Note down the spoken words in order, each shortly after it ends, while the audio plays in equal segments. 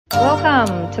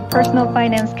Welcome to Personal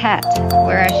Finance Cat,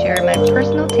 where I share my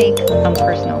personal take on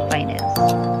personal finance.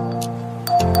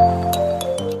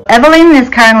 Evelyn is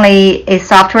currently a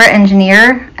software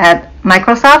engineer at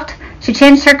Microsoft. She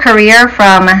changed her career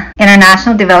from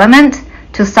international development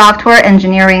to software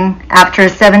engineering after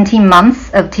 17 months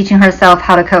of teaching herself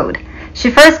how to code. She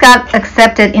first got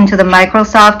accepted into the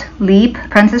Microsoft LEAP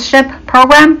Apprenticeship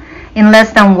Program in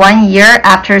less than 1 year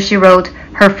after she wrote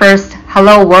her first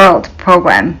Hello World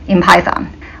program in Python.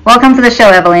 Welcome to the show,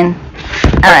 Evelyn. All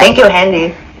right. Thank you,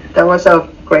 Handy. That was a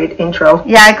great intro.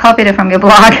 Yeah, I copied it from your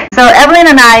blog. So Evelyn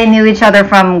and I knew each other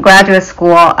from graduate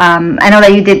school. I know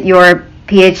that you did your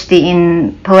PhD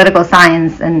in political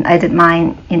science and I did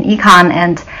mine in econ,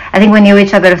 and I think we knew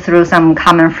each other through some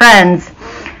common friends.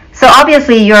 So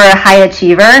obviously you're a high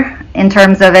achiever in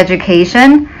terms of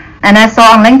education, and I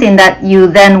saw on LinkedIn that you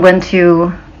then went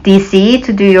to DC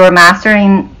to do your master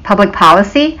in public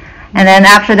policy, and then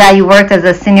after that you worked as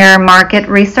a senior market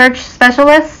research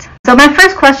specialist. So my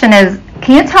first question is,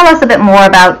 can you tell us a bit more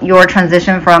about your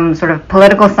transition from sort of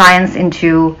political science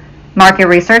into market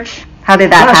research? How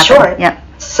did that happen? Sure. Yep.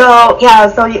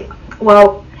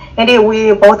 Well, Andy,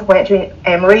 we both went to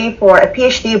Emory for a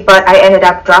PhD, but I ended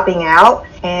up dropping out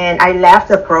and I left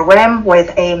the program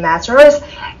with a master's.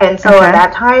 And so At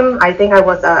that time, I think I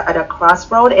was at a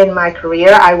crossroad in my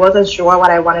career. I wasn't sure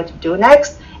what I wanted to do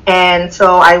next. And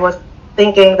so I was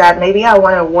thinking that maybe I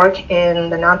want to work in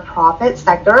the nonprofit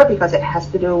sector because it has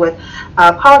to do with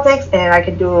politics, and I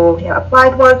can do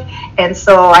applied work. And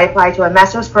so I applied to a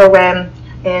master's program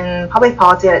in public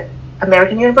policy at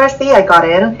American University. I got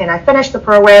in and I finished the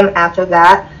program. After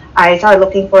that, I started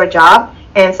looking for a job.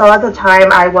 And so at the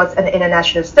time, I was an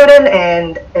international student,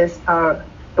 and it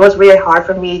was really hard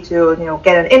for me to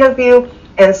get an interview.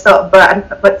 And so,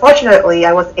 but fortunately,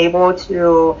 I was able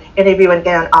to interview and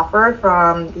get an offer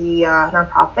from the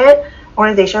nonprofit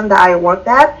organization that I worked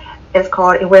at. It's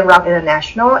called Evelyn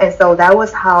International, and so that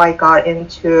was how I got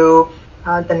into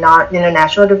the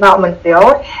international development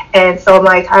field. And so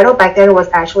my title back then was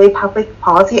actually public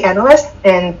policy analyst,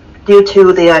 and due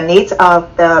to the needs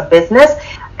of the business,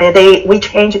 we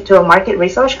changed it to a market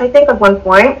research, I think, at one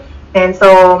point. And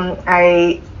so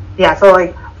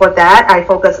for that, I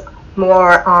focus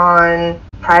more on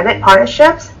private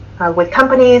partnerships with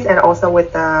companies and also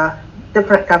with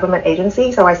different government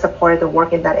agencies. So I supported the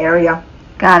work in that area.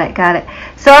 Got it.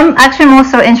 So I'm actually more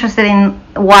so interested in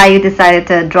why you decided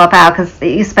to drop out, because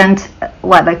you spent,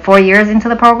 4 years into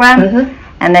the program,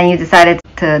 and then you decided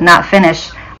to not finish.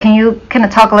 Can you kind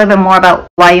of talk a little bit more about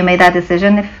why you made that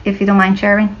decision, if you don't mind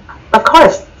sharing? Of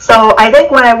course. So I think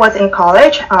when I was in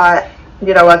college, at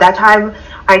that time,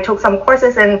 I took some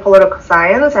courses in political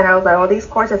science, and I was like, oh, these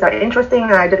courses are interesting,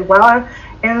 and I did well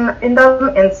in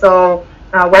them. And so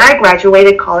when I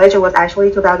graduated college, it was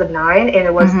actually 2009, and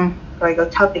it was like a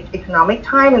tough economic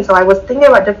time. And so I was thinking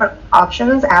about different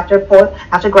options after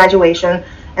graduation.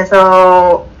 And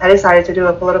so I decided to do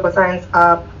a political science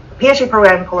PhD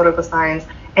program in political science.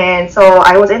 And so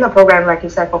I was in the program, like you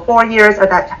said, for 4 years.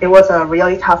 It was a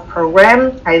really tough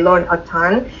program. I learned a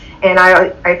ton, and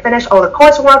I finished all the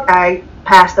coursework. I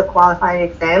passed the qualifying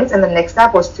exams, and the next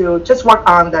step was to just work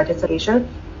on the dissertation.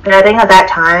 And I think at that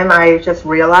time, I just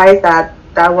realized that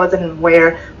wasn't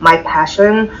where my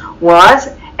passion was.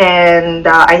 And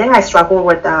I think I struggled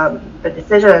with the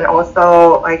decision and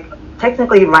also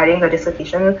technically writing the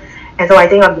dissertation. And so I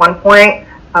think at one point,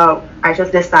 I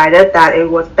just decided that it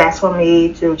was best for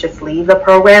me to just leave the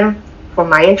program for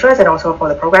my interest and also for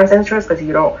the program's interest, because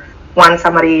you don't want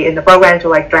somebody in the program to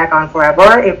drag on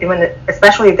forever,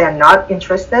 especially if they're not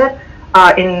interested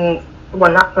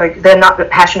they're not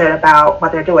passionate about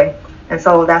what they're doing. And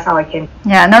so that's how I came.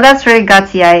 Yeah, no, that's really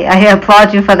gutsy. I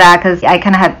applaud you for that, because I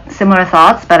kind of had similar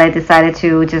thoughts, but I decided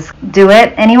to just do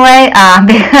it anyway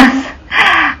because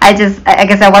I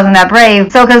guess I wasn't that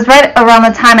brave. So, because right around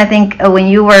the time, I think, when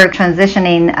you were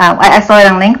transitioning, I saw it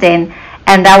on LinkedIn,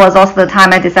 and that was also the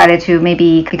time I decided to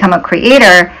maybe become a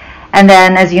creator. And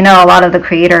then, as you know, a lot of the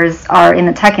creators are in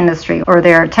the tech industry, or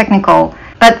they're technical.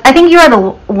 But I think you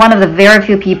are one of the very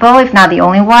few people, if not the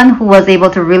only one, who was able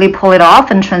to really pull it off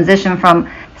and transition from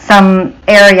some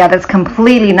area that's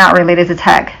completely not related to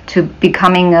tech to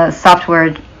becoming a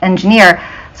software engineer.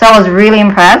 So I was really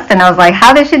impressed, and I was like,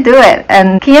 how did she do it?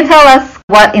 And can you tell us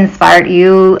what inspired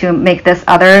you to make the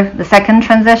second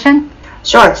transition?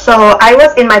 Sure. So I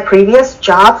was in my previous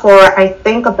job for, I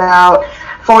think, about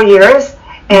 4 years.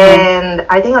 And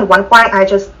I think at one point I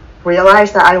just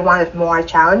realized that I wanted more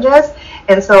challenges.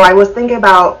 And so I was thinking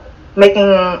about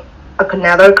making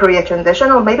another career transition,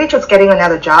 or maybe just getting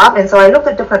another job. And so I looked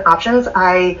at different options.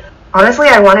 I honestly,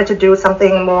 I wanted to do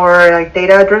something more like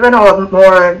data driven or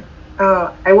more,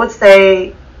 I would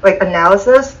say, like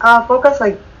analysis focused.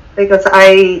 Like because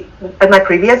at my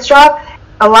previous job,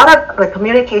 a lot of like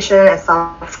communication and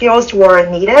soft skills were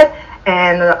needed,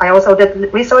 and I also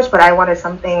did research, but I wanted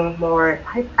something more,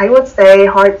 I would say,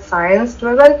 hard science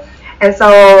driven. And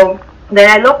so then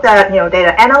I looked at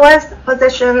data analyst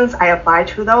positions. I applied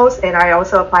to those, and I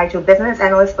also applied to business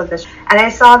analyst positions. And I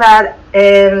saw that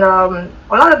in a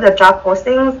lot of the job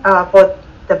postings for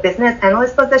the business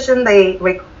analyst position, they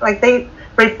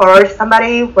preferred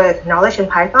somebody with knowledge in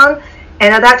Python.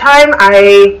 And at that time,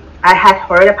 I had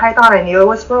heard of Python. I knew it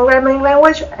was programming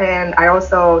language, and I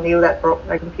also knew that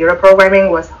computer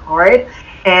programming was hard.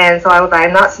 And so I was like,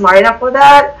 I'm not smart enough for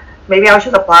that. Maybe I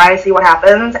should apply, see what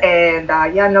happens. And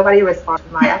nobody responded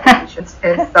to my applications.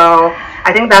 And so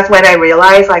I think that's when I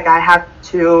realized like I have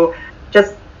to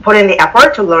just put in the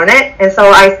effort to learn it. And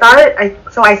so I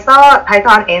saw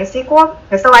Python and SQL.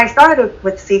 And so I started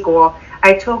with SQL.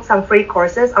 I took some free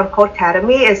courses on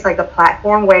Codecademy. It's like a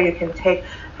platform where you can take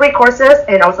free courses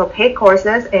and also paid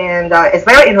courses, and it's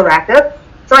very interactive.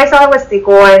 So I started with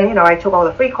SQL, and I took all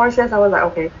the free courses. I was like,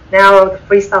 okay, now the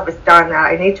free stuff is done. Now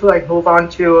I need to like move on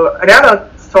to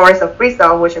another source of free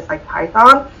stuff, which is like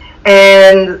Python.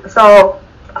 And so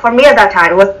for me at that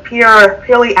time, it was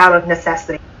purely out of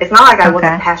necessity. It's not like I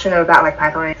wasn't passionate about like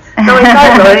Python. So I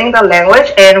started learning the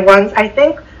language, and once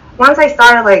I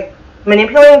started like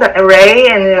manipulating the array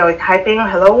and like typing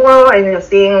hello world and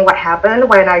seeing what happened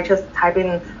when I just type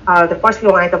in the first few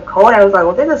lines of code, I was like,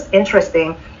 well, this is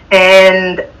interesting.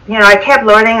 And I kept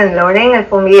learning, and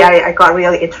for me, I got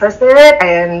really interested in it.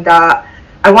 And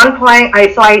at one point,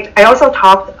 I also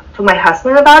talked to my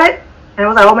husband about it, and I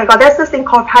was like, oh my god, there's this thing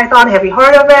called Python. Have you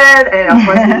heard of it? And of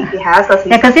course he has,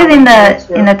 because he's in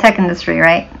the tech industry,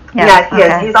 right?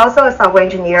 Yes. He's also a software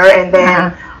engineer, and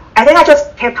then. I think I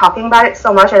just kept talking about it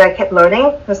so much, and I kept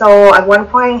learning. And so at one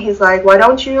point, he's like, why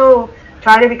don't you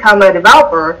try to become a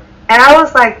developer? And I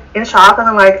was like in shock, and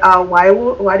I'm like,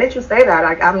 why did you say that?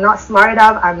 Like, I'm not smart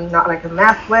enough. I'm not like a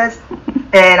math whiz,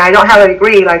 and I don't have a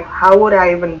degree. Like, how would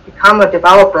I even become a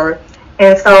developer?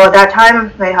 And so at that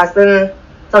time, my husband,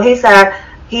 so he said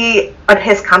at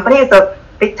his company, it's a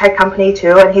big tech company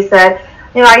too, and he said,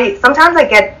 sometimes I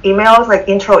get emails, like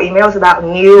intro emails about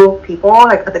new people,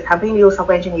 like at the company, new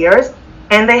software engineers,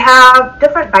 and they have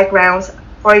different backgrounds.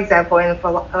 For example, in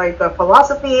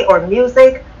philosophy or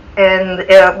music, and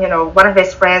one of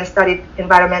his friends studied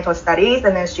environmental studies,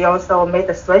 and then she also made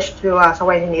the switch to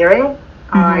software engineering.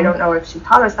 I don't know if she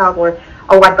taught herself or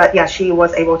what, but yeah, she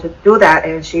was able to do that,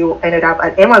 and she ended up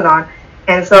at Amazon.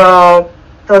 And so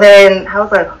then I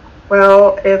was like,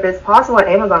 well, if it's possible at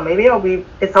Amazon, maybe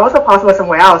it's also possible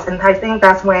somewhere else. And I think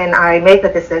that's when I made the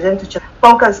decision to just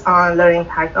focus on learning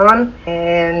Python.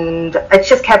 And I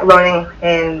just kept learning.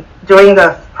 And during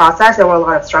the process, there were a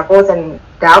lot of struggles and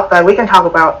doubt, but we can talk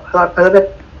about a little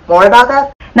bit more about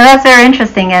that. No, that's very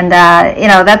interesting. And,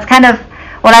 that's kind of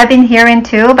what I've been hearing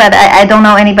too, but I don't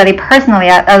know anybody personally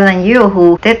other than you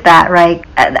who did that, right?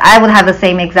 I would have the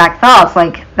same exact thoughts,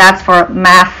 like that's for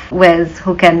math whiz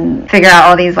who can figure out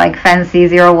all these like fancy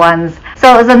 0-1s.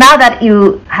 So now that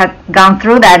you have gone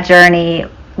through that journey,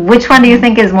 which one do you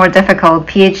think is more difficult,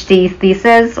 PhD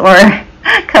thesis or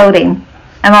coding?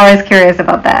 I'm always curious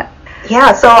about that.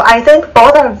 Yeah, so I think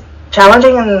both are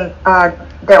challenging in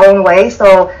their own way.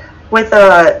 So with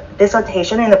the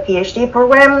dissertation in the PhD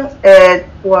program, it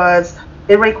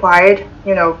required,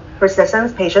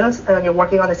 persistence, patience, and you're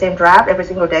working on the same draft every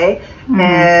single day.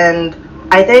 And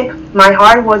I think my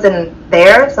heart wasn't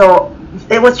there, so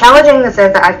it was challenging in the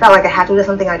sense that I felt like I had to do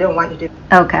something I didn't want to do.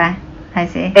 Okay, I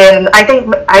see. And I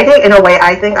think in a way,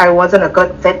 I wasn't a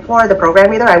good fit for the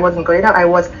program either. I wasn't good enough. I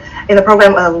was in the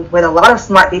program with a lot of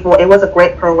smart people. It was a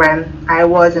great program. I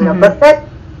wasn't a good fit.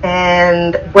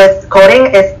 And with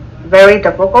coding, it's very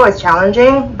difficult, it's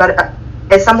challenging, but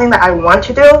it's something that I want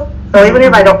to do. So even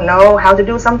if I don't know how to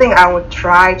do something, I would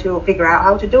try to figure out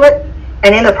how to do it.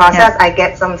 And in the process, I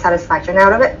get some satisfaction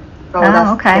out of it. So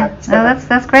okay.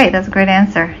 That's great. That's a great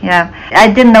answer. Yeah.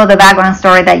 I didn't know the background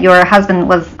story that your husband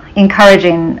was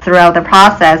encouraging throughout the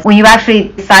process. When you actually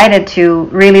decided to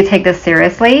really take this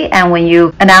seriously, and when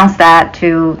you announced that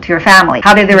to your family,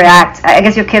 how did they react? I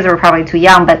guess your kids were probably too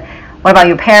young, but what about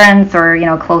your parents or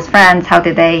close friends? How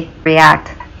did they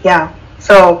react? Yeah.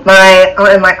 So my aunt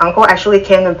and my uncle actually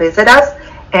came to visit us,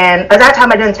 and at that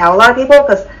time I didn't tell a lot of people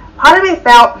because part of me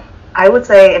felt, I would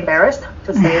say, embarrassed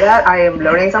to say that I am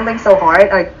learning something so hard,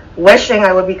 like wishing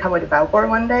I would become a developer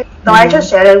one day. So I just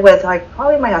shared it with like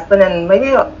probably my husband and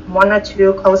maybe one or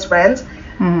two close friends.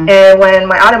 And when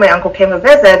my aunt and my uncle came to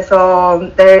visit,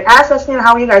 so they asked us,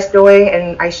 how are you guys doing?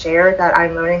 And I shared that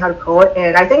I'm learning how to code,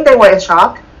 and I think they were in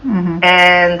shock.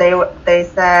 And they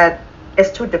said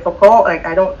it's too difficult. Like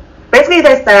Basically,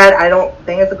 they said I don't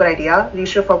think it's a good idea. You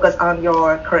should focus on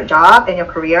your current job and your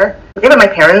career. Even my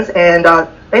parents, and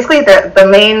basically the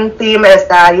main theme is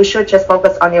that you should just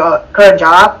focus on your current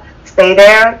job, stay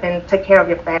there, and take care of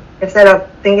your family instead of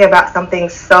thinking about something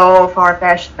so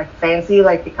far-fetched, like fancy,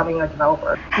 like becoming a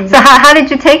developer. So how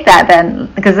did you take that then?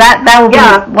 Because that would be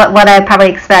what I probably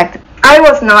expect. I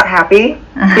was not happy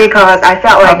because I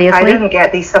felt like Obviously. I didn't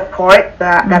get the support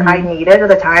that I needed at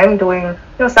the time doing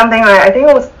something I think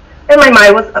it was in my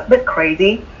mind was a bit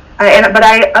crazy. But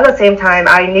at the same time,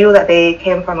 I knew that they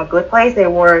came from a good place. They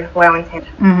were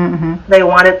well-intentioned. They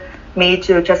wanted me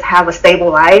to just have a stable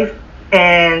life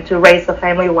and to raise the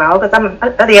family well. Because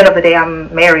at the end of the day,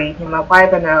 I'm married, my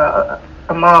wife and a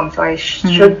mom, so I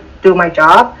should do my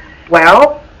job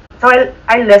well. So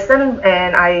I listened,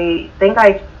 and I think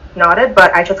I nodded,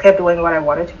 but I just kept doing what I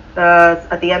wanted to.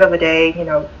 At the end of the day,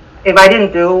 if I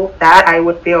didn't do that, I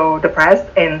would feel depressed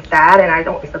and sad, and I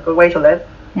don't think it's a good way to live.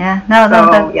 Yeah,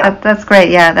 that's great.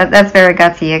 Yeah, that's very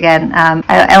gutsy again.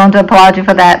 I want to applaud you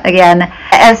for that again.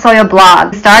 I saw your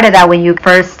blog. You started that when you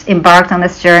first embarked on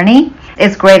this journey.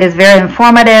 It's great. It's very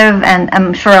informative, and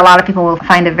I'm sure a lot of people will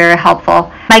find it very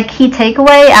helpful. My key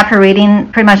takeaway after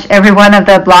reading pretty much every one of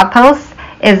the blog posts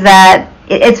is that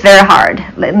it's very hard.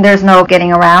 There's no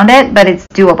getting around it, but it's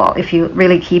doable if you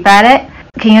really keep at it.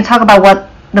 Can you talk about what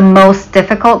the most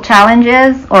difficult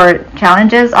challenges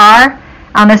are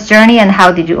on this journey, and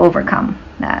how did you overcome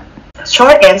that?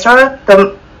 Short answer,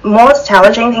 the most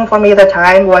challenging thing for me at the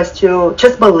time was to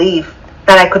just believe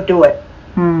that I could do it.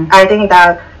 I think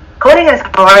that coding is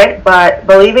hard, but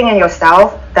believing in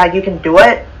yourself that you can do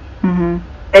it,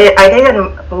 I think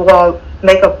it will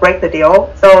make or break the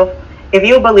deal. So if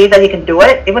you believe that you can do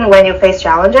it, even when you face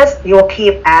challenges, you will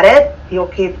keep at it. You'll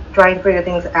keep trying to figure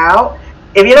things out.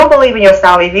 If you don't believe in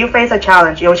yourself, if you face a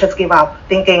challenge, you'll just give up,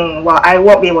 thinking, well, I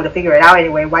won't be able to figure it out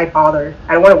anyway. Why bother?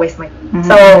 I don't want to waste my time.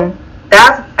 So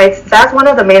that's one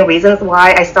of the main reasons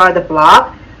why I started the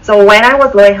blog. So when I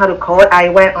was learning how to code, I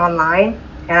went online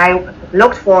and I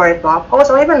looked for blog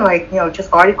posts, or even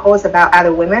just articles about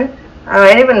other women,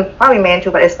 and even probably men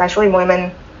too, but especially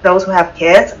women, those who have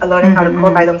kids, learning how to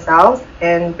code by themselves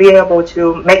and being able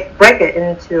to break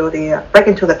into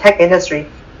the tech industry.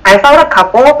 I found a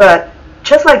couple, but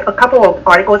just like a couple of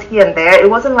articles here and there. It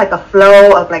wasn't like a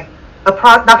flow of like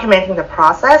documenting the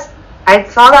process. I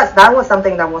saw that was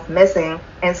something that was missing.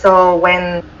 And so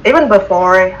even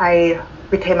before I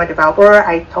became a developer,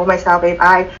 I told myself if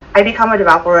I become a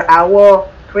developer, I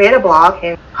will create a blog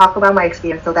and talk about my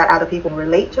experience so that other people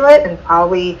relate to it and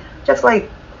probably just like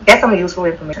get some useful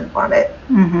information from it.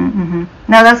 No,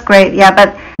 that's great. Yeah,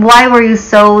 but why were you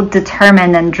so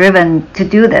determined and driven to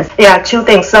do this? Yeah, two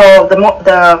things. So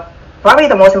probably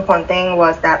the most important thing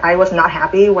was that I was not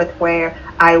happy with where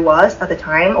I was at the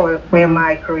time, or where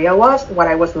my career was, what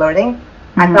I was learning.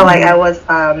 I felt like I was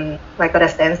like at a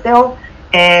standstill,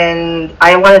 and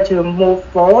I wanted to move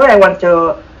forward. I wanted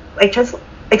to just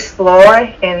explore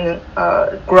and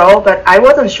grow, but I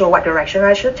wasn't sure what direction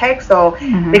I should take. So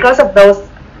because of those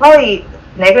probably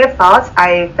negative thoughts,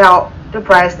 I felt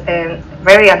depressed and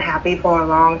very unhappy for a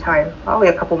long time, probably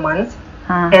a couple months.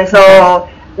 And so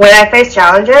when I faced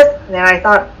challenges, then I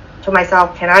thought to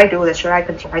myself, can I do this? Should I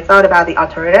continue? I thought about the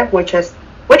alternative, which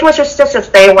was just to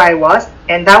stay where I was,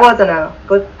 and that wasn't a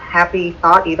good, happy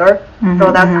thought either.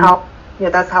 So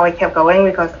that's how I kept going,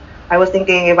 because I was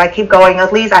thinking if I keep going,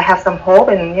 at least I have some hope,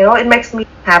 and it makes me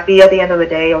happy at the end of the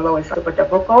day, although it's super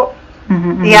difficult.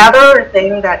 The other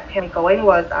thing that kept me going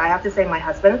was, I have to say, my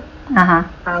husband.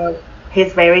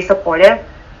 He's very supportive.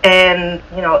 And,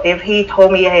 if he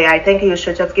told me, hey, I think you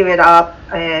should just give it up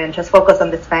and just focus on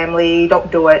this family,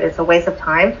 don't do it, it's a waste of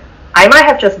time, I might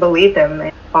have just believed him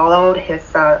and followed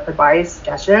his advice,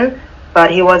 suggestion,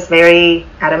 but he was very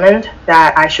adamant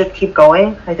that I should keep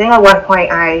going. I think at one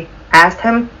point I asked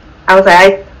him, I was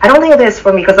like, I don't think this is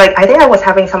for me, because I think I was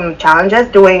having some challenges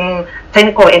doing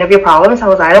technical interview problems. I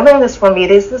was like, I don't think this is for me,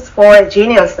 this is for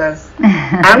geniuses.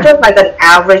 I'm just like an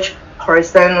average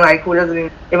person, like who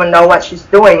doesn't even know what she's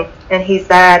doing. And he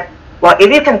said, well,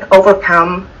 if you can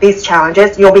overcome these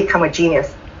challenges, you'll become a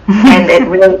genius. And it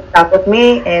really stuck with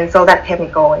me, and so that kept me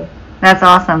going. That's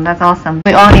awesome.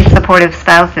 We all need supportive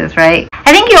spouses, right?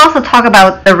 I think you also talk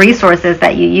about the resources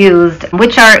that you used,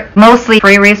 which are mostly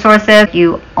free resources.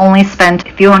 You only spent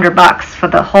a few $100 for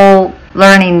the whole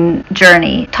learning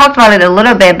journey. Talked about it a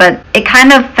little bit, but it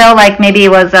kind of felt like maybe it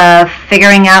was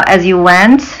figuring out as you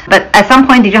went. but at some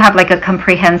point, did you have like a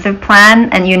comprehensive plan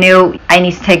and you knew I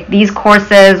need to take these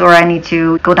courses or I need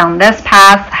to go down this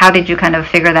path? How did you kind of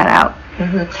figure that out?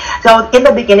 So in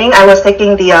the beginning, I was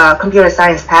taking the computer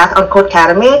science path on Code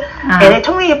Academy, and it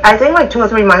took me, I think, like 2 or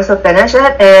 3 months to finish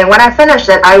it. And when I finished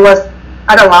it, I was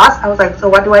at a loss. I was like, so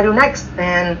what do I do next?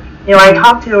 And I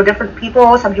talked to different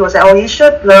people. Some people say, oh, you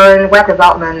should learn web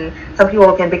development. Some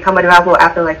people can become a developer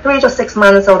after like 3 to 6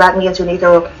 months. So that means you need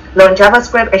to learn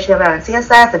JavaScript, HTML, and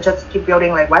CSS, and just keep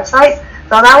building like websites.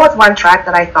 So that was one track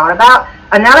that I thought about.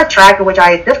 Another track which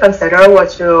I did consider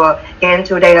was to get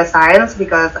into data science,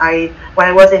 because when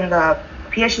I was in the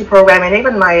PhD program and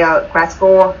even my grad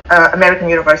school, American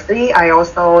University, I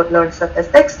also learned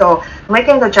statistics. So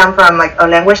making the jump from like a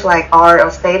language like R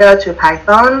or Stata to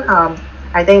Python,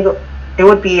 I think it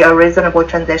would be a reasonable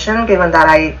transition, given that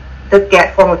I did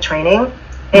get formal training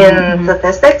in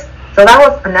statistics. So that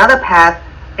was another path.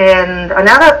 And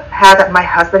another path that my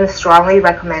husband strongly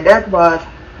recommended was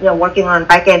working on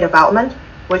back-end development,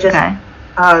 which is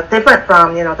different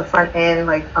from the front end,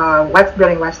 like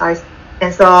building websites.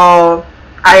 And so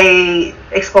I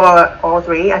explored all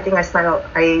three. I think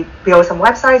I built some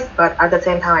websites, but at the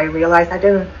same time I realized I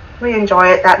didn't really enjoy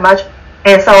it that much,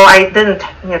 and so I didn't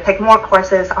take more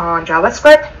courses on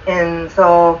JavaScript. And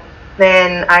so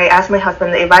then I asked my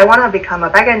husband, if I want to become a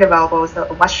backend developer, so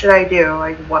what should I do?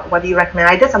 Like, what do you recommend?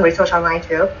 I did some research online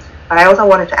too, but I also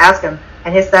wanted to ask him,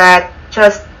 and he said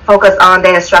just focus on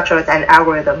data structures and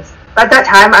algorithms. But at that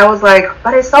time, I was like,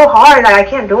 but it's so hard, like, I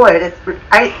can't do it.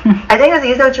 I think it's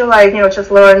easier to just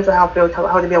learn how to build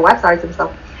websites and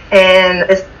stuff, and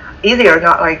it's easier,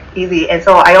 not like easy. And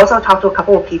so I also talked to a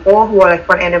couple of people who are like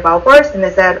front-end developers, and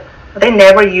they said they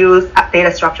never use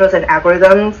data structures and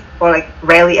algorithms, or like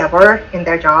rarely ever in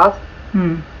their jobs.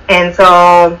 And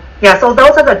so so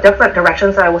those are the different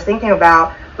directions that I was thinking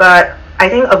about. But I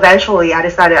think eventually I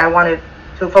decided I wanted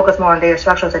to focus more on data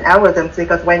structures and algorithms,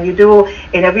 because when you do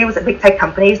interviews at big tech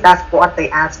companies, that's what they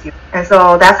ask you. And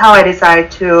so that's how I decided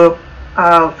to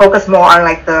focus more on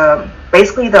like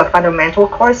basically the fundamental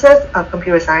courses of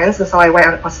computer science. And so I went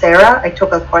on Coursera. I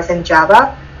took a course in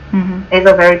Java. It's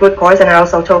a very good course, and I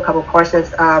also took a couple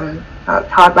courses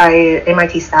taught by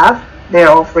MIT staff. They're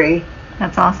all free.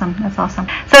 That's awesome. That's awesome.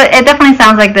 So it definitely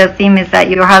sounds like the theme is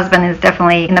that your husband is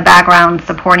definitely in the background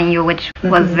supporting you, which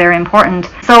was very important.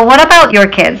 So what about your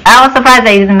kids? I was surprised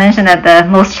that you didn't mention that the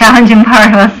most challenging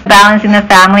part was balancing the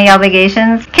family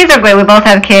obligations. Kids are great. We both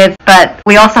have kids, but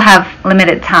we also have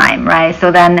limited time, right?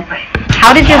 So then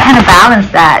how did you kind of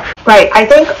balance that? Right. I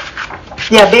think,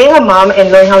 being a mom and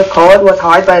learning how to code was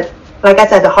hard, but like I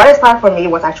said, the hardest part for me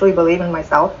was actually believing in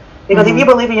myself. Because if you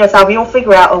believe in yourself, you'll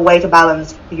figure out a way to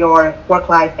balance your work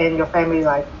life and your family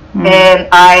life. And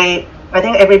I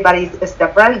think everybody is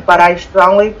different, but I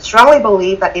strongly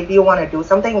believe that if you want to do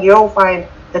something, you'll find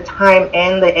the time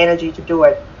and the energy to do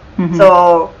it.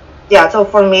 So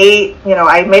for me,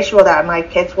 I made sure that my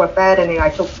kids were fed, and I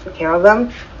took care of them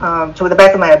to the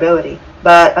best of my ability.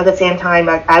 But at the same time,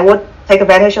 I would take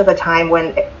advantage of the time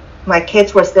when my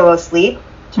kids were still asleep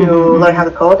to learn how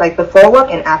to code, like before work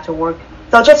and after work.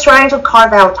 So just trying to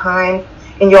carve out time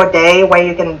in your day where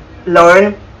you can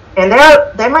learn. And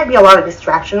there might be a lot of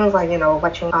distractions, like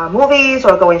watching movies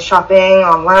or going shopping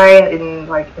online in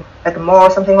like at the mall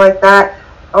or something like that,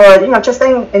 or just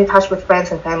staying in touch with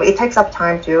friends and family. It takes up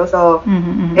time too. So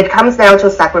it comes down to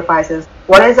sacrifices.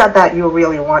 What is it that you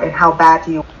really want, and how bad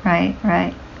do you?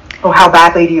 Right. Or how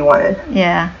badly do you want it?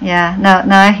 Yeah.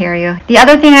 No, I hear you. The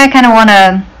other thing I kind of want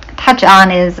to touch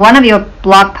on is one of your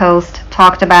blog posts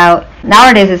talked about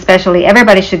nowadays, especially,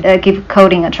 everybody should give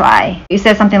coding a try. You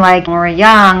said something like, when we're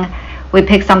young, we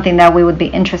pick something that we would be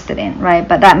interested in, right?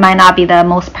 But that might not be the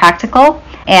most practical.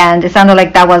 And it sounded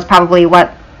like that was probably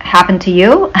what happened to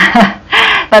you.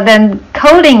 But then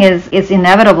coding is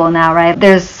inevitable now, right?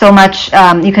 There's so much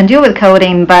you can do with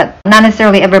coding, but not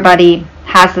necessarily everybody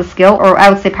has the skill, or I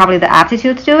would say probably the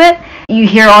aptitude to do it. You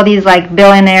hear all these like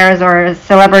billionaires or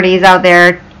celebrities out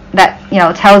there that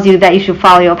tells you that you should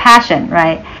follow your passion,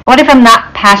 right? What if I'm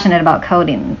not passionate about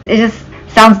coding? It just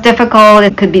sounds difficult.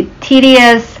 It could be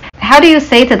tedious. How do you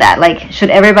say to that? Like, should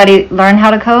everybody learn how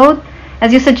to code,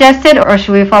 as you suggested, or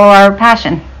should we follow our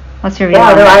passion? What's your view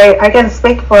on that? I can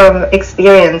speak from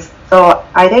experience. So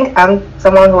I think I'm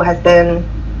someone who has been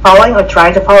following or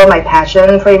trying to follow my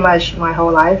passion pretty much my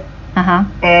whole life.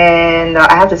 And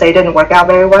I have to say it didn't work out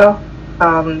very well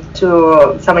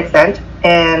to some extent.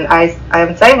 And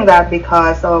I'm saying that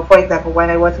because, so for example,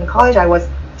 when I was in college, I was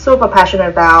super passionate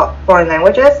about foreign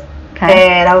languages.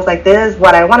 And I was like, this is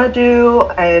what I want to do.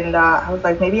 And I was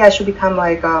like, maybe I should become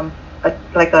like a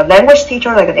language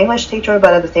teacher, like an English teacher,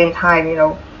 but at the same time,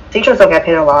 teachers don't get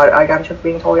paid a lot. Like, I'm just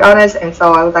being totally honest. And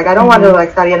so I was like, I don't want to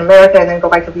like study in America and then go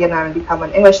back to Vietnam and become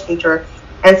an English teacher.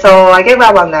 And so I gave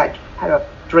up on that kind of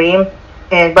dream.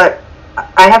 But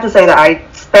I have to say that I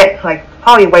spent like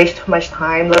probably way too much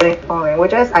time learning foreign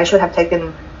languages. I should have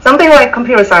taken something like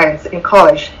computer science in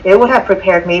college. It would have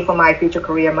prepared me for my future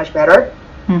career much better.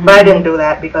 But I didn't do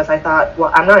that because I thought,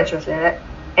 well, I'm not interested in it.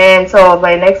 And so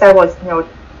my next step was,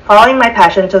 following my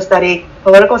passion to study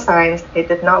political science. It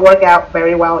did not work out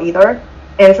very well either.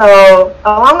 And so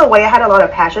along the way, I had a lot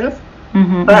of passions.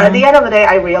 But at the end of the day,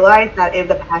 I realized that if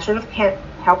the passions can't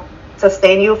help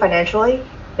sustain you financially,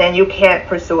 then you can't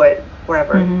pursue it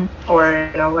forever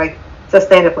or, like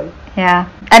sustainably. Yeah.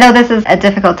 I know this is a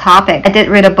difficult topic. I did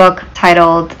read a book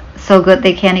titled So Good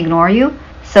They Can't Ignore You.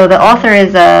 So the author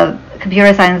is a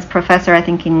computer science professor, I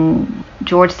think in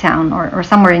Georgetown or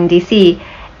somewhere in DC.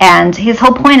 And his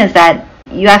whole point is that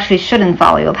you actually shouldn't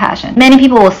follow your passion. Many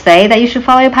people will say that you should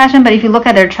follow your passion, but if you look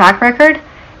at their track record,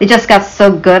 they just got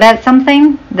so good at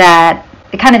something that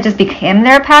it kind of just became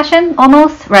their passion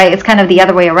almost, right? It's kind of the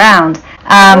other way around.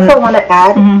 I also want to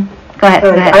add. Go ahead.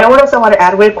 I also want to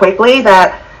add really quickly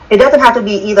that it doesn't have to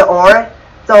be either or.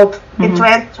 So to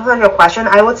answer your question,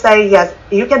 I would say yes,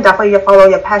 you can definitely follow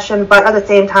your passion, but at the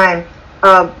same time,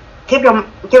 keep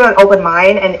an open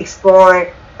mind and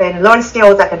explore and learn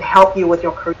skills that can help you with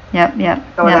your career. Yep.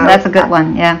 That's a good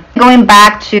one. Yeah. Going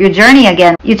back to your journey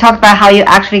again, you talked about how you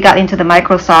actually got into the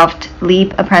Microsoft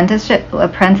LEAP Apprenticeship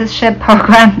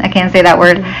Program. I can't say that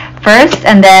word first,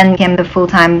 and then became the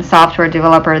full-time software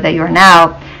developer that you are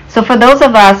now. So for those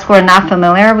of us who are not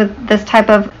familiar with this type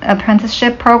of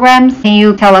apprenticeship programs, can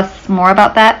you tell us more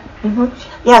about that?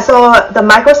 Yeah, so the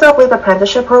Microsoft LEAP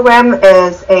Apprenticeship Program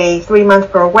is a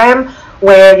 3-month program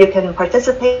where you can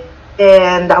participate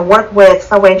and work with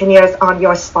software engineers on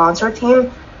your sponsor team.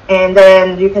 And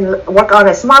then you can work on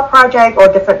a small project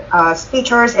or different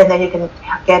features, and then you can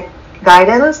get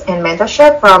guidance and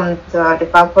mentorship from the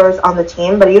developers on the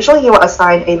team. But usually you will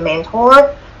assign a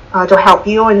mentor to help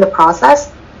you in the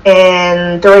process.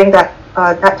 And during that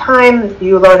time,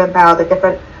 you learn about the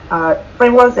different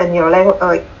frameworks and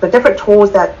the different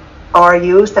tools that are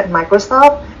used at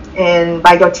Microsoft and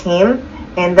by your team.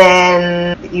 And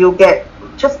then you get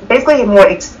just basically more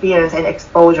experience and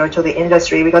exposure to the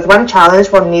industry, because one challenge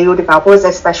for new developers,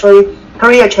 especially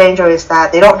career changers, is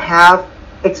that they don't have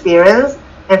experience,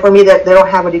 and for me that they don't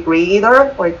have a degree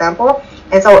either, for example,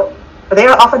 and so they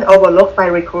are often overlooked by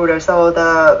recruiters. So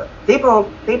the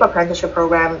LEAP Apprenticeship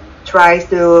Program tries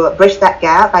to bridge that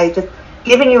gap by just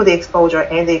giving you the exposure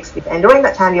and the experience, and during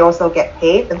that time you also get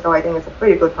paid, and so I think it's a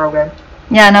pretty good program.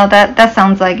 Yeah, no, that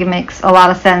sounds like it makes a lot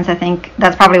of sense. I think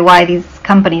that's probably why these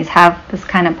companies have this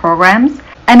kind of programs.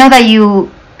 I know that you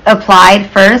applied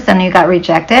first and you got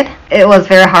rejected. It was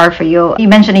very hard for you. You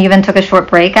mentioned you even took a short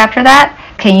break after that.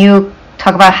 Can you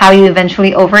talk about how you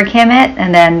eventually overcame it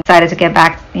and then decided to get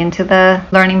back into the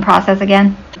learning process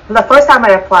again? The first time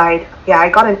I applied, I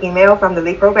got an email from the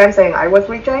LEAP program saying I was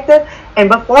rejected. And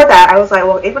before that, I was like,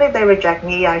 well, even if they reject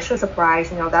me, I should surprise,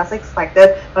 that's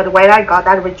expected. But when I got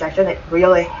that rejection, it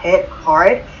really hit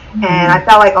hard. And I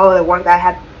felt like all the work that I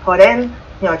had put in,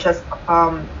 just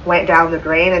went down the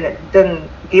drain, and it didn't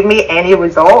give me any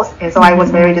results. And so I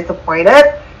was very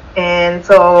disappointed. And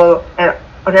so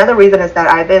another reason is that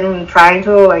I've been trying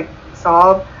to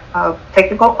solve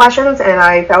technical questions, and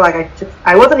I felt like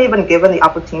I wasn't even given the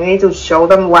opportunity to show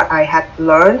them what I had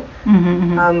learned.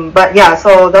 But yeah,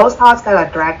 so those talks kind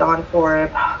of dragged on for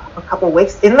a couple of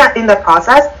weeks. In that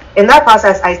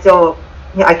process, I still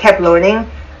I kept learning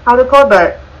how to code,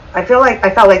 but I felt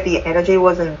like the energy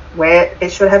wasn't where it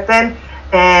should have been.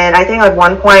 And I think at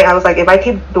one point I was like, if I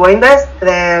keep doing this,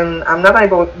 then I'm not going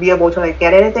to be able to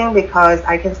get anything, because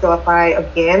I can still apply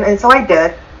again. And so I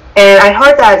did. And I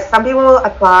heard that some people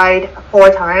applied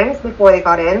 4 times before they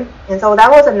got in. And so that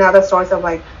was another source of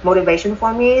motivation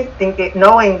for me,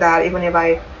 knowing that even if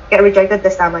I get rejected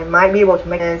this time, I might be able to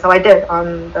make it. And so I did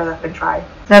and try.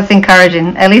 That's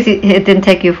encouraging. At least it didn't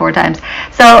take you 4 times.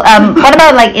 So what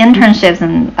about internships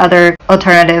and other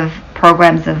alternative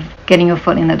programs of getting your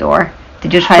foot in the door?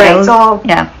 Did you try those? So,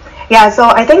 yeah, so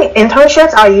I think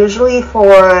internships are usually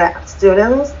for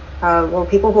students,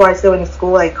 people who are still in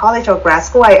school, like college or grad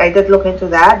school. I did look into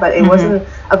that, but it wasn't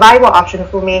a viable option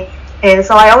for me. And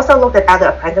so I also looked at other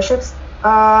apprenticeships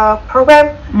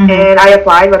program, and I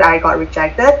applied, but I got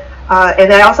rejected.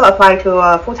 And I also applied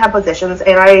to full-time positions,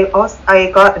 and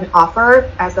I got an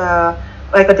offer as a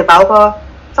developer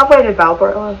software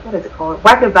developer, what is it called?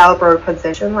 Web developer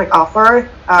position, like offer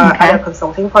at a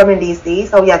consulting firm in DC.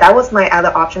 So yeah, that was my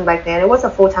other option back then. It was a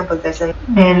full-time position,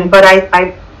 but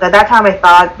I at that time I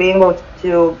thought being able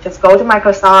to just go to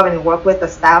Microsoft and work with the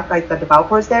staff, like the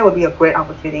developers there, would be a great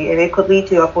opportunity, and it could lead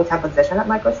to a full-time position at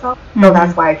Microsoft. So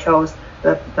that's why I chose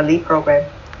the LEAP program.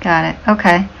 Got it.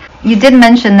 Okay. You did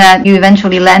mention that you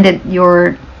eventually landed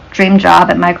your dream job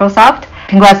at Microsoft.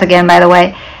 Congrats again, by the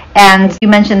way. And you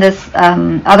mentioned this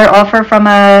other offer from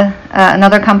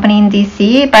another company in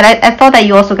DC, but I thought that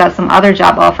you also got some other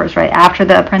job offers right after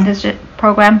the apprenticeship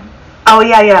program. Oh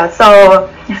yeah. So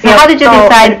how did you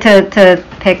decide to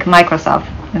pick Microsoft?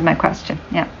 Is my question.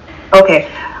 Yeah. Okay.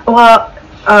 Well,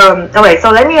 all right.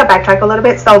 So let me backtrack a little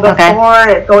bit. So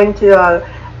before going to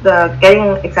the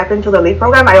getting accepted into the LEAP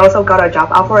program, I also got a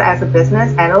job offer as a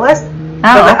business analyst.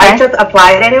 I just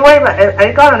applied anyway, but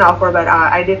I got an offer, but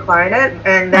I declined it.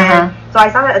 And then, so I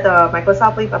started at the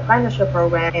Microsoft LEAP Apprenticeship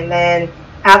Program. And then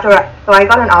so I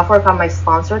got an offer from my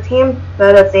sponsor team.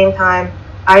 But at the same time,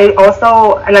 I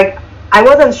also, I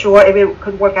wasn't sure if it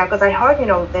could work out, because I heard,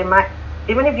 they might,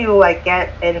 even if you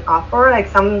get an offer,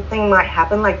 something might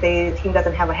happen, the team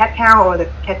doesn't have a headcount, or the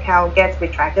headcount gets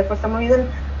retracted for some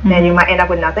reason. Then you might end up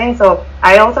with nothing. So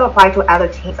I also applied to other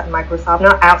teams at Microsoft,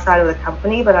 not outside of the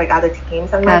company, but other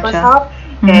teams at Microsoft.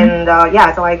 And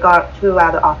so I got 2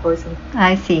 other offers.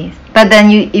 I see. But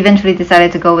then you eventually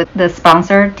decided to go with the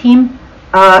sponsor team,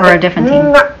 or a different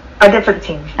team? A different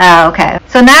team. Oh, okay.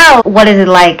 So now, what is it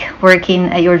like working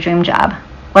at your dream job?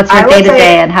 What's your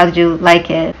day-to-day, and how did you like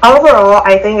it? Overall,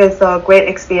 I think it's a great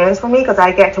experience for me, because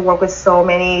I get to work with so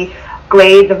many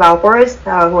great developers who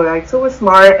are super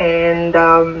smart, and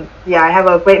I have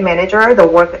a great manager. The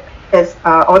work is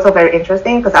also very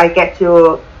interesting, because I get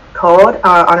to code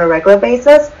on a regular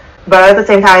basis, but at the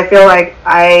same time I feel like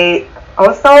I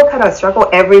also kind of struggle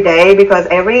every day, because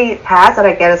every task that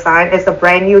I get assigned is a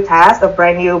brand new task, a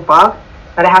brand new bug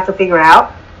that I have to figure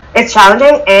out. It's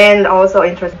challenging and also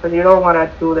interesting, because you don't want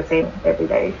to do the same every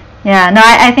day. Yeah, no,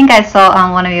 I think I saw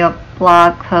on one of your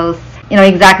blog posts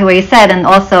exactly what you said, and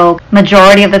also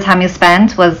majority of the time you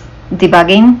spent was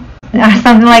debugging or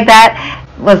something like that.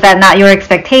 Was that not your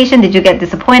expectation? Did you get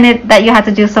disappointed that you had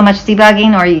to do so much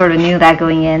debugging, or you sort of knew that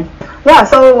going in? Yeah,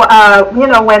 so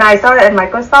when I started at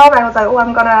Microsoft, I was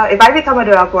like, if I become a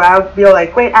developer, I'll build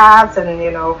great apps and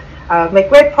make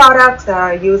great products that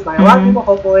are used by a lot of people,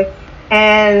 hopefully.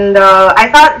 And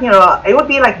I thought it would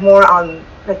be more on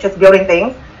just building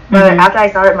things. But after I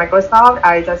started Microsoft,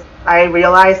 I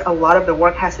realized a lot of the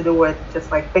work has to do with just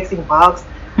fixing bugs,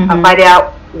 finding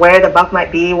out where the bug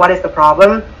might be, what is the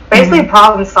problem, basically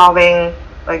problem solving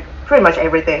pretty much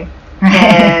everything.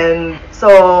 And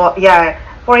so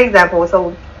for example,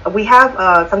 so we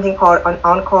have something called an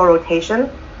on-call rotation,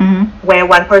 where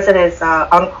one person is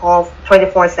on call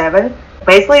 24/7.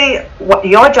 Basically,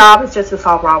 your job is just to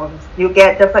solve problems. You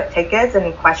get different tickets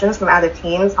and questions from other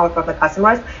teams or from the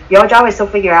customers. Your job is to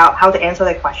figure out how to answer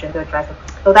the question, to address it.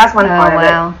 So that's one part of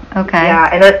it. Okay.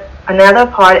 Yeah, and another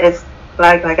part is,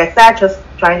 like I said, just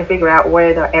trying to figure out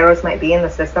where the errors might be in the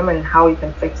system and how you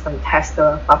can fix them, test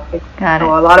the bug fix. Got it.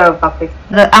 So a lot of bug fix.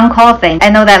 The on-call thing.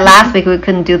 I know that last week we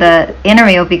couldn't do the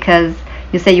interview because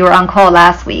you said you were on call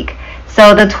last week.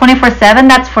 So the 24/7,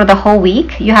 that's for the whole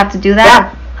week? You have to do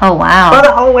that? Yeah. Oh wow! For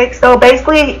the whole week. So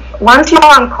basically, once you're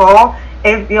on call,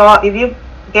 if you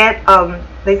get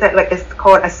they said it's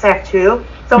called a SEF 2.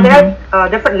 So there are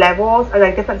different levels,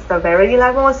 different severity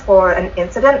levels for an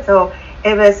incident. So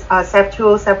if it's SEF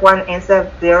 2, SEF 1, and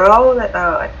SEF 0,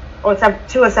 or SEF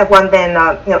 2 or SEF 1, then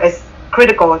it's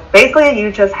critical. Basically,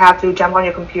 you just have to jump on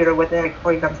your computer within,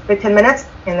 for example, 15 minutes,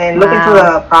 and then look into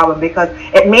the problem, because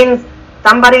it means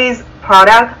somebody's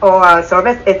product or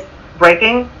service is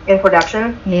breaking in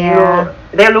production.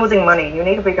 They're losing money. You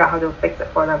need to figure out how to fix it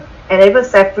for them. And if it's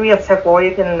SEF 3 or SEF 4,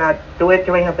 you can do it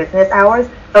during the business hours.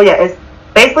 So it's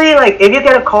basically if you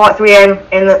get a call at 3 a.m.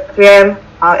 in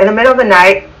the middle of the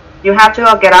night, you have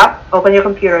to get up, open your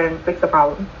computer, and fix the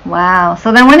problem. Wow.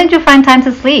 So then when did you find time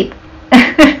to sleep?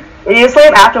 You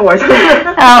sleep afterwards.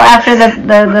 After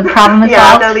the problem is solved?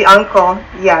 Yeah, after the on-call.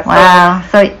 Yeah. Wow.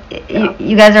 So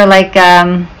you guys are like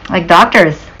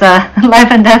doctors. The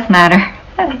life and death matter.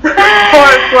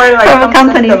 for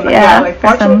companies,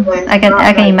 I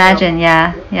can imagine.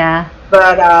 Yeah.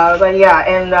 But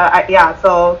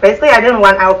so basically, I didn't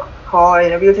want our call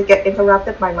interview to get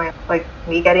interrupted by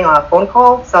me getting a phone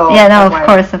call. So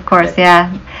of course,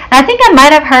 yeah. I think I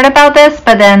might have heard about this,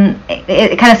 but then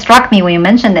it kind of struck me when you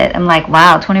mentioned it. I'm like,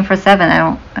 wow, 24/7.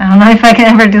 I don't know if I can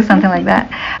ever do something like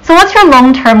that. So what's your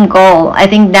long-term goal? I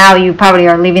think now you probably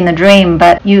are living the dream,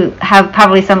 but you have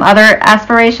probably some other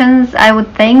aspirations, I would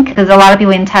think, because a lot of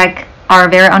people in tech are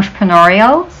very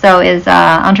entrepreneurial. So is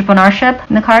entrepreneurship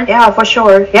in the cards? Yeah, for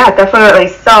sure. Yeah, definitely.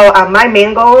 So my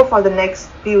main goal for the next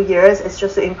few years is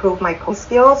just to improve my coding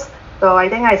skills. So I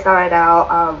think I started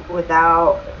out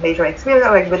without major experience,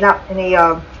 like without any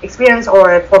experience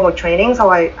or formal training. So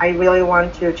I really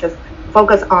want to just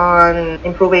focus on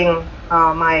improving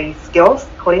my skills,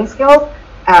 coding skills.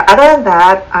 Other than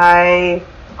that, I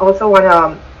also want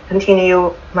to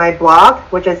continue my blog,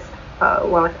 which is a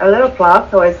little blog.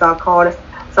 So it's called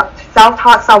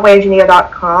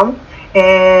self-taught-softwareengineer.com.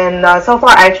 And so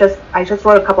far, I just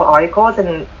wrote a couple articles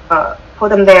and put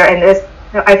them there, and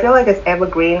I feel like it's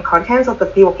evergreen content, so the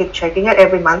people keep checking it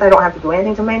every month. I don't have to do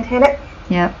anything to maintain it.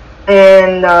 Yeah.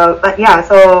 And but yeah,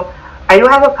 so I do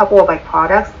have a couple of like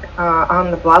products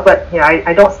on the blog, but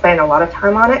I don't spend a lot of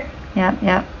time on it. Yeah,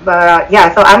 yeah. But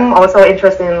yeah, so I'm also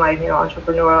interested in like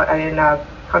entrepreneurial and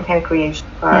content creation.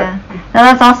 Yeah, no,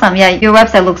 that's awesome. Yeah, your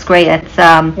website looks great. It's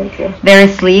very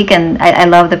sleek, and I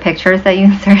love the pictures that you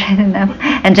inserted in them.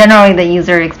 And generally, the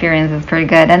user experience is pretty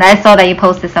good. And I saw that you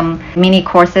posted some mini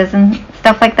courses and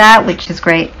stuff like that, which is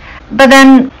great. But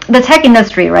then the tech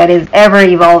industry, right, is ever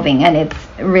evolving, and it's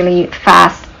really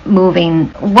fast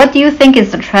moving. What do you think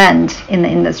is the trend in the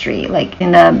industry, like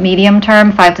in the medium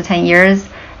term, 5 to 10 years,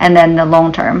 and then the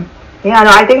long term? Yeah, no,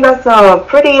 I think that's a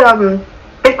pretty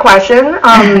big question.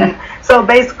 So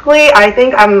basically, I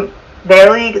think I'm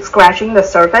barely scratching the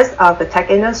surface of the tech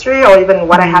industry, or even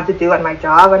what I have to do at my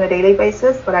job on a daily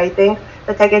basis. But I think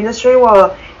the tech industry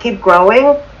will keep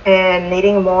growing and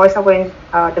needing more software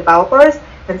developers.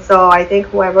 And so I think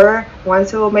whoever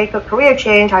wants to make a career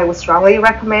change, I would strongly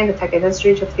recommend the tech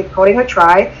industry just give coding a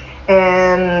try.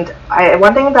 And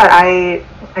one thing that I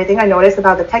think I noticed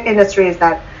about the tech industry is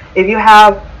that if you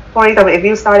have, for example, if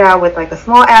you start out with like a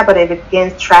small app, but if it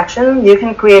gains traction, you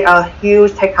can create a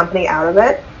huge tech company out of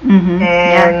it.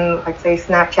 And like say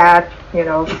Snapchat,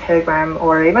 Telegram,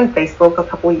 or even Facebook a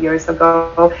couple of years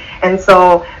ago. And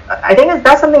so I think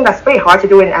that's something that's pretty hard to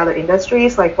do in other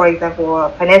industries, like for example,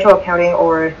 financial accounting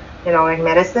or like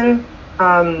medicine.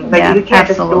 You can't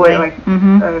just do it like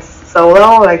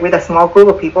solo, like with a small group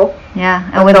of people.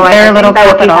 Yeah, and with very little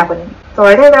capital. So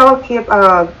I think that will keep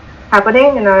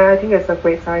happening, and I think it's a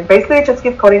great sign. Basically, just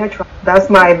keep coding a try. That's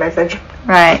my message.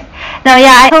 Right. No,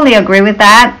 yeah, I totally agree with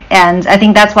that, and I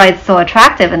think that's why it's so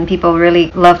attractive, and people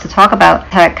really love to talk about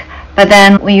tech. But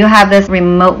then when you have this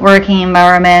remote working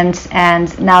environment,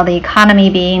 and now the economy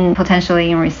being potentially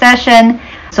in recession,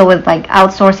 so with like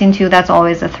outsourcing too, that's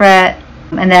always a threat.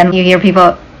 And then you hear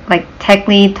people like tech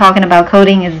lead talking about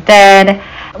coding is dead.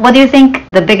 What do you think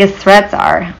the biggest threats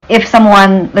are? If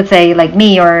someone, let's say like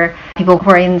me, or people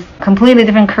who are in completely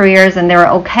different careers and they're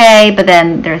okay, but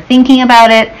then they're thinking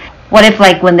about it, what if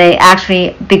like when they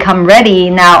actually become ready,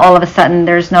 now all of a sudden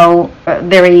there's no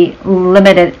very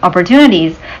limited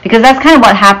opportunities? Because that's kind of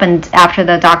what happened after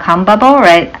the dot-com bubble,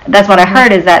 right? That's what I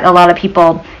heard, is that a lot of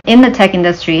people in the tech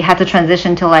industry had to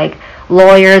transition to like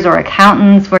lawyers or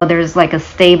accountants where there's like a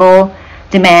stable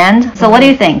demand. So what do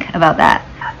you think about that?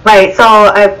 Right. So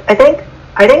I think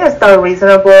it's a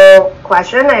reasonable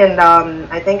question, and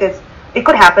I think it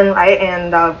could happen, right?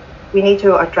 And we need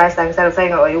to address that instead of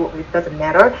saying, it doesn't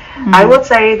matter. I would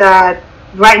say that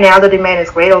right now the demand is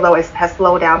great, although it has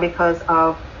slowed down because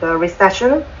of the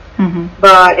recession.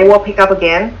 But it will pick up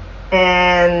again.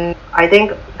 And I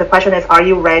think the question is, are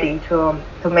you ready to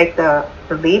make the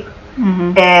leap?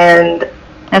 And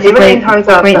that's even in terms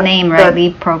of great name, right?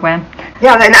 LEAP program.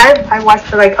 Yeah, and I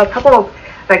watched like a couple of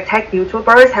like tech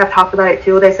YouTubers have talked about it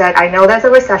too. They said, I know there's a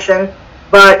recession,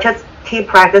 but just keep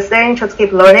practicing, just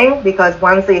keep learning, because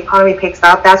once the economy picks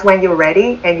up, that's when you're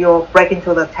ready and you'll break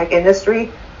into the tech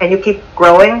industry and you keep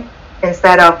growing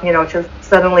instead of just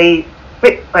suddenly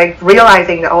like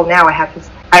realizing that, now I have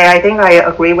to. I think I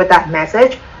agree with that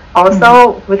message.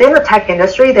 Also, within the tech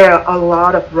industry, there are a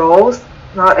lot of roles.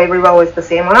 Not every role is the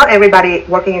same. Well, not everybody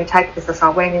working in tech is a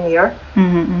software engineer.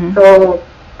 So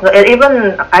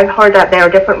even I've heard that there are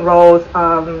different roles,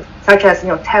 such as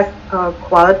test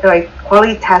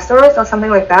quality testers or something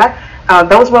like that.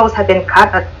 Those roles have been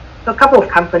cut at a couple of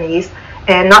companies,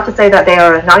 and not to say that they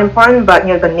are not important, but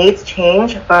the needs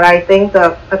change. But I think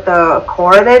at the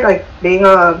core of it, like being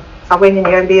a software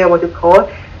engineer and being able to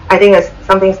code, I think is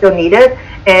something still needed.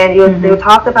 And you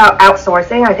talked about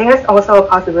outsourcing. I think it's also a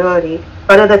possibility.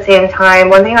 But at the same time,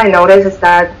 one thing I noticed is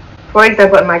that, for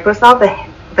example, at Microsoft,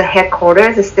 the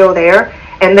headquarters is still there,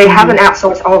 and they haven't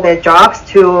outsourced all their jobs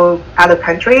to other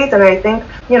countries. And I think,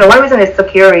 one reason is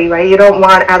security, right? You don't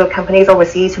want other companies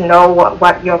overseas to know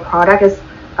what your product is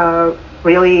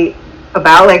really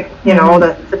about, like,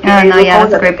 the security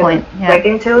loopholes that they can break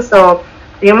into. So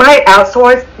you might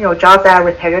outsource, jobs that are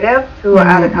repetitive to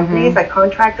other companies, like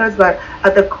contractors, but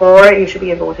at the core, you should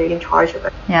be able to take in charge of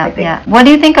it. Yeah. What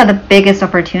do you think are the biggest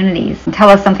opportunities? Tell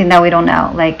us something that we don't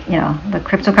know, like, the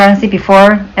cryptocurrency,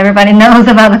 before everybody knows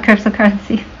about the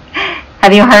cryptocurrency.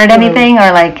 Have you heard anything,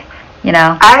 or like,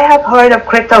 I have heard of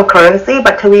cryptocurrency,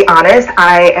 but to be honest,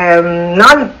 I am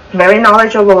not very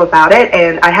knowledgeable about it,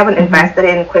 and I haven't invested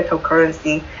in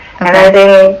cryptocurrency. Okay. And I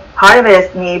think part of it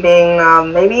is me being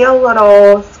maybe a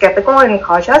little skeptical and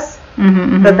cautious,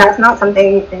 but that's not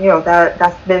something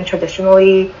that's been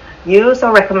traditionally used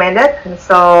or recommended. And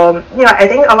so I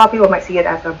think a lot of people might see it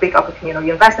as a big opportunity.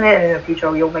 You invest in it, and in the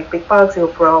future you'll make big bucks,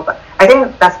 you'll grow. But I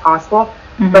think that's possible.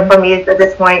 But for me, at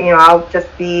this point, I'll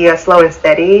just be slow and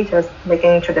steady, just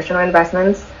making traditional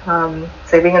investments,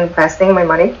 saving and investing my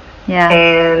money,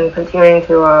 and continuing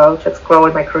to just grow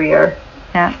in my career.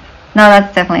 Yeah. No,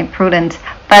 that's definitely prudent.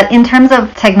 But in terms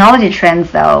of technology trends,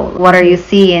 though, what are you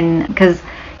seeing? Because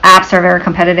apps are very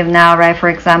competitive now, right? For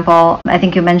example, I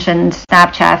think you mentioned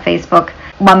Snapchat, Facebook.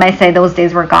 One might say those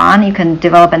days were gone. You can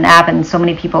develop an app and so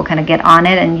many people kind of get on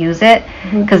it and use it.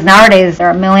 Because nowadays there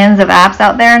are millions of apps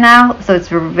out there now. So it's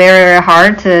very, very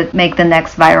hard to make the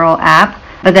next viral app.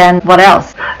 But then what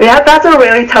else? Yeah, that's a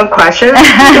really tough question.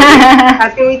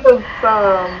 Asking me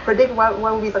to predict what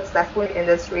will be successful in the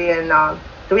industry. And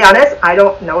to be honest, I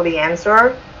don't know the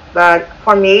answer. But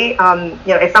for me,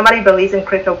 if somebody believes in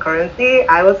cryptocurrency,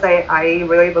 I would say I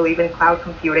really believe in cloud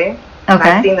computing. Okay.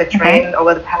 I've seen the trend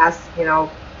over the past,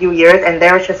 few years, and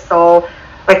there's just so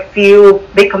few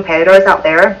big competitors out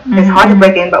there. It's hard to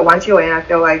break in, but once you're in, I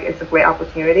feel like it's a great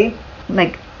opportunity.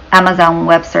 Like Amazon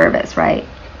Web Service, right?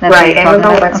 That's right,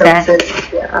 Amazon Web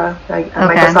Services, like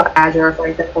Microsoft Azure, for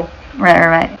example.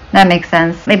 Right. That makes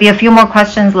sense. Maybe a few more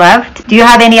questions left. Do you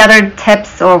have any other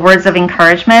tips or words of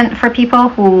encouragement for people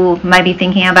who might be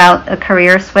thinking about a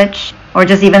career switch, or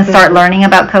just even start learning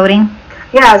about coding?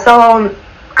 Yeah, so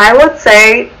I would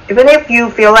say, even if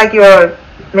you feel like you're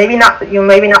maybe not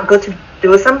good to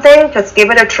do something, just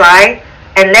give it a try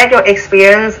and let your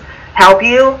experience help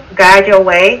you guide your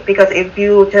way. Because if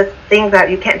you just think that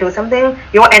you can't do something,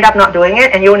 you'll end up not doing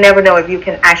it, and you'll never know if you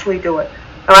can actually do it.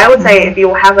 So I would say if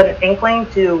you have an inkling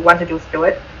to want to just do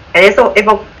it, and it's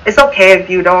okay if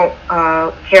you don't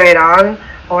carry it on,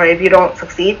 or if you don't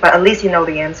succeed, but at least you know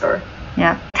the answer.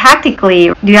 Yeah.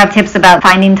 Tactically, do you have tips about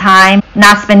finding time,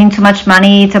 not spending too much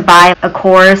money to buy a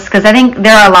course? Because I think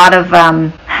there are a lot of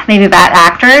maybe bad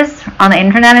actors on the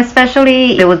internet,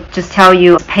 especially. They will just tell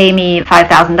you, pay me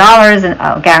 $5,000 and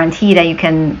I'll guarantee that you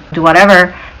can do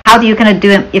whatever. How do you kind of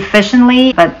do it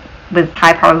efficiently, but with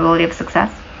high probability of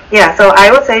success? Yeah, so I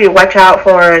would say watch out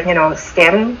for,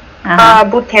 scam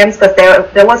boot camps, because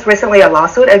there was recently a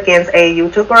lawsuit against a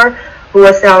YouTuber who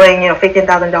was selling,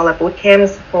 $15,000 boot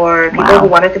camps for people who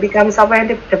wanted to become software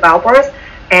developers.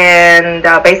 And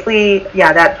basically,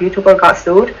 that YouTuber got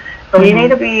sued. So you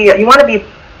want to be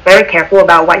very careful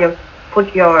about what you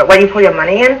put your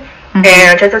money in.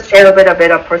 And just to share a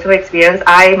bit of personal experience,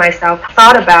 I myself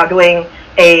thought about doing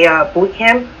a boot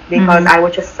camp because I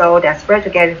was just so desperate to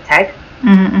get into tech.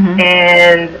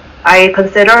 And I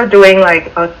considered doing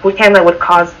like a boot camp that would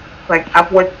cost like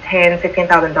upward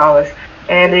 $15,000.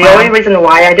 And the only reason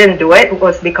why I didn't do it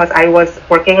was because I was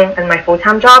working in my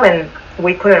full-time job, and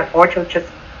we couldn't afford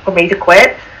for me to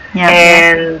quit.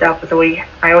 So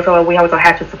we also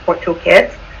had to support 2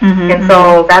 kids. And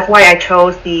so that's why I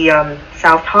chose the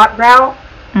self-taught route.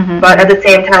 But at the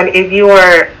same time, if you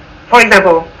are, for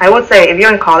example, I would say if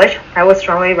you're in college, I would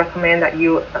strongly recommend that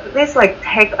you at least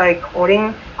take a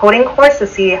coding course to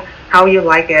see how you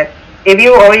like it. If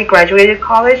you already graduated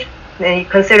college, then you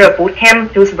consider a boot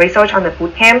camp, do some research on the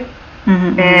boot camp,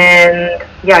 and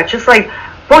just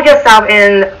put yourself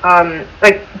in,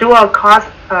 do a cost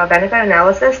benefit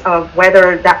analysis of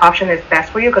whether that option is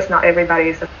best for you, because not everybody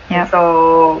is.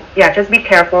 So just be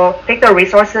careful. Pick the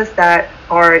resources that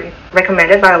are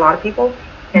recommended by a lot of people,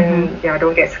 and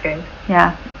don't get scammed.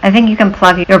 Yeah, I think you can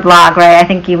plug your blog, right? I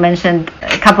think you mentioned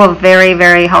a couple of very,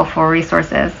 very helpful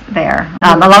resources there.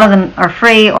 A lot of them are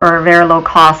free or very low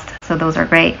cost, so those are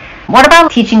great. What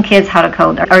about teaching kids how to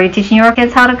code? Are you teaching your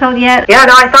kids how to code yet? Yeah,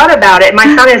 no, I thought about it. My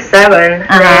son is 7, and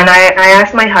I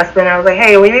asked my husband, I was like,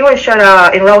 hey, maybe we should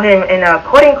enroll him in a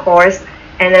coding course.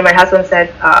 And then my husband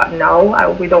said, no,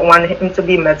 we don't want him to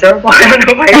be miserable. I don't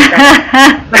know why he said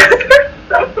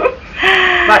that.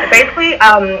 But basically,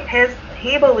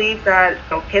 he believes that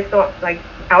kids don't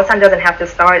our son doesn't have to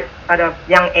start at a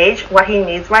young age. What he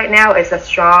needs right now is a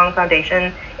strong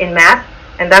foundation in math,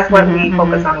 and that's what we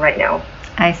focus on right now.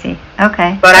 I see.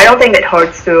 Okay. But I don't think it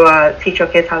hurts to teach your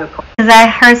kids how to code. Because I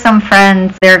heard some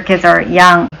friends, their kids are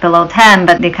young, below 10,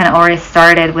 but they kind of already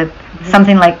started with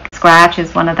something like Scratch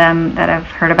is one of them that I've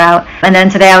heard about. And then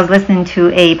today I was listening to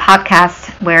a podcast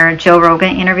where Joe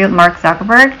Rogan interviewed Mark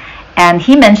Zuckerberg, and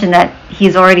he mentioned that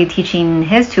he's already teaching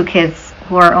his two kids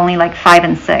who are only like 5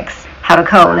 and 6 how to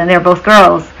code, and they're both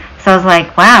girls. So I was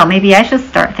like, wow, maybe I should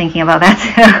start thinking about that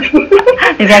too.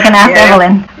 Maybe I can ask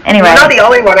Evelyn. Anyway. You're not the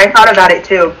only one. I thought about it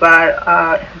too, but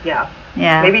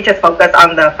maybe just focus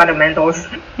on the fundamentals.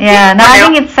 Yeah, no, I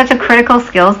think it's such a critical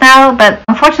skills now, but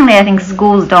unfortunately I think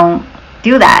schools don't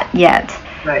do that yet.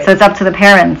 Right. So it's up to the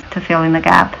parents to fill in the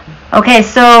gap. Okay,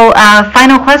 so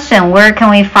final question, where can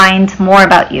we find more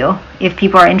about you? If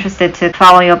people are interested to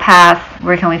follow your path,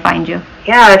 where can we find you?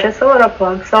 Yeah, just a little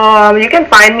plug. So you can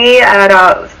find me at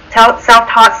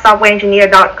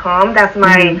self-taughtsoftwarengineer.com. That's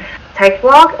my tech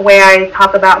blog where I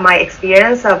talk about my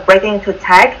experience of breaking into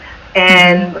tech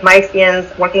and my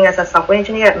experience working as a software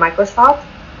engineer at Microsoft.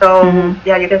 So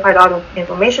you can find all the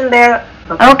information there.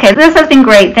 Okay, this has been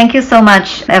great. Thank you so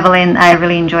much, Evelyn. I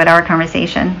really enjoyed our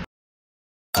conversation.